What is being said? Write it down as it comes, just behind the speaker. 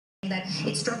that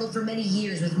it struggled for many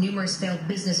years with numerous failed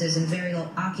businesses and very low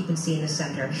occupancy in the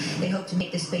center. They hope to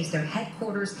make this space their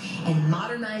headquarters and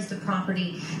modernize the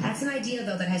property. That's an idea,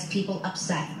 though, that has people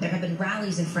upset. There have been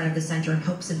rallies in front of the center in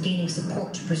hopes of gaining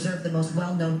support to preserve the most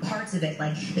well-known parts of it,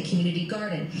 like the community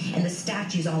garden and the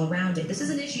statues all around it. This is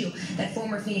an issue that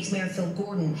former Phoenix Mayor Phil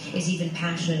Gordon is even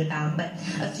passionate about. But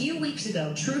a few weeks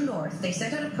ago, True North, they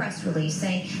sent out a press release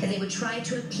saying that they would try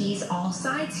to appease all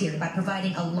sides here by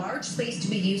providing a large space to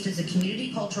be used as a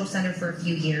community cultural center for a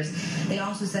few years. They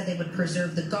also said they would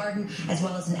preserve the garden as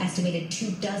well as an estimated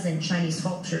 24 Chinese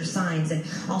sculpture signs and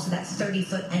also that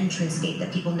 30-foot entrance gate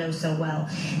that people know so well.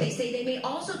 They say they may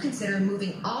also consider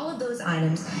moving all of those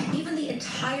items, even the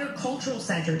entire cultural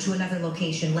center, to another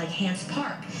location like Hance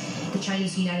Park. The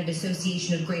Chinese United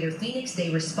Association of Greater Phoenix, they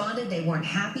responded. They weren't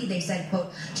happy. They said,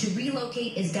 quote, "To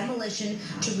relocate is demolition,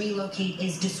 to relocate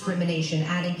is discrimination,"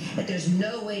 adding that there's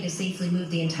no way to safely move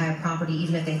the entire property,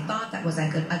 even if they thought that was a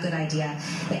good idea.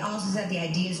 They also said the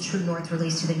ideas True North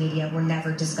released to the media were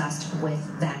never discussed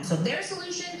with them. So their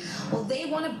solution, well, they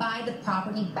want to buy the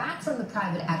property back from the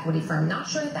private equity firm. Not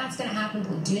sure that that's going to happen,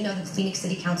 but we do know that the Phoenix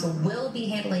City Council will be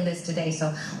handling this today,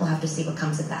 so we'll have to see what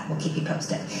comes of that. We'll keep you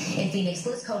posted. In Phoenix,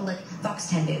 Liz Kodalik, Fox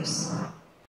 10 News.